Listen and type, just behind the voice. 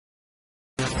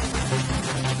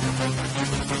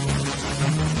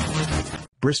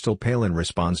Bristol Palin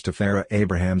responds to Farrah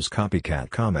Abraham's copycat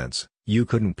comments, "You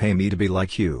couldn't pay me to be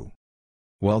like you."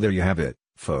 Well, there you have it,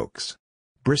 folks.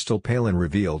 Bristol Palin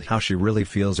revealed how she really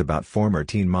feels about former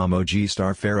Teen Mom OG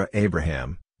star Farrah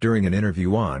Abraham, during an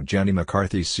interview on Jenny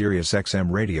McCarthy's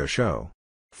SiriusXM radio show.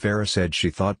 Farrah said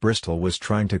she thought Bristol was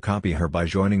trying to copy her by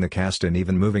joining the cast and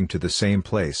even moving to the same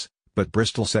place, but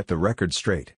Bristol set the record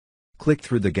straight. Click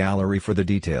through the gallery for the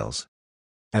details.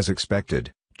 As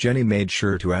expected, Jenny made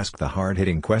sure to ask the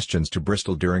hard-hitting questions to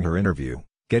Bristol during her interview,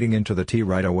 getting into the tea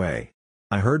right away.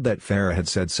 "I heard that Farrah had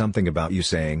said something about you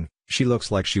saying, 'She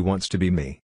looks like she wants to be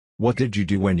me.' What did you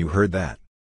do when you heard that?"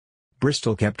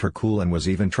 Bristol kept her cool and was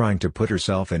even trying to put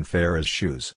herself in Farrah's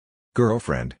shoes.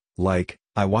 "Girlfriend, like,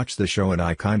 I watched the show and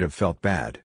I kind of felt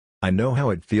bad. I know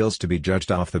how it feels to be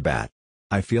judged off the bat.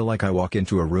 I feel like I walk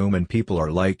into a room and people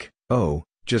are like, 'Oh,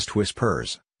 just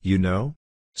whispers,' you know?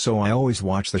 So I always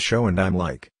watch the show and I'm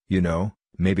like,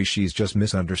 maybe she's just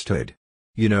misunderstood.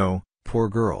 Poor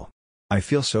girl. I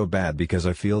feel so bad because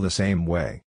I feel the same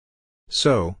way."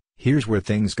 So, here's where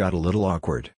things got a little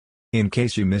awkward. In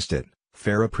case you missed it,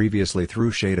 Farrah previously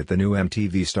threw shade at the new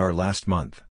MTV star last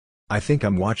month. "I think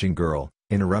I'm watching Girl,"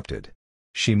 interrupted.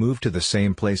 "She moved to the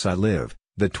same place I live,"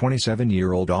 the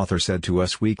 27-year-old author said to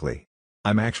Us Weekly.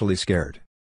 "I'm actually scared.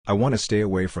 I want to stay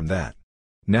away from that."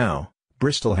 Now,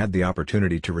 Bristol had the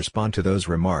opportunity to respond to those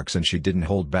remarks and she didn't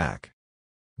hold back.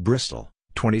 Bristol,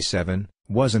 27,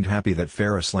 wasn't happy that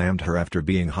Farrah slammed her after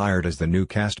being hired as the new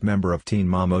cast member of Teen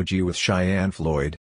Mom OG with Cheyenne Floyd,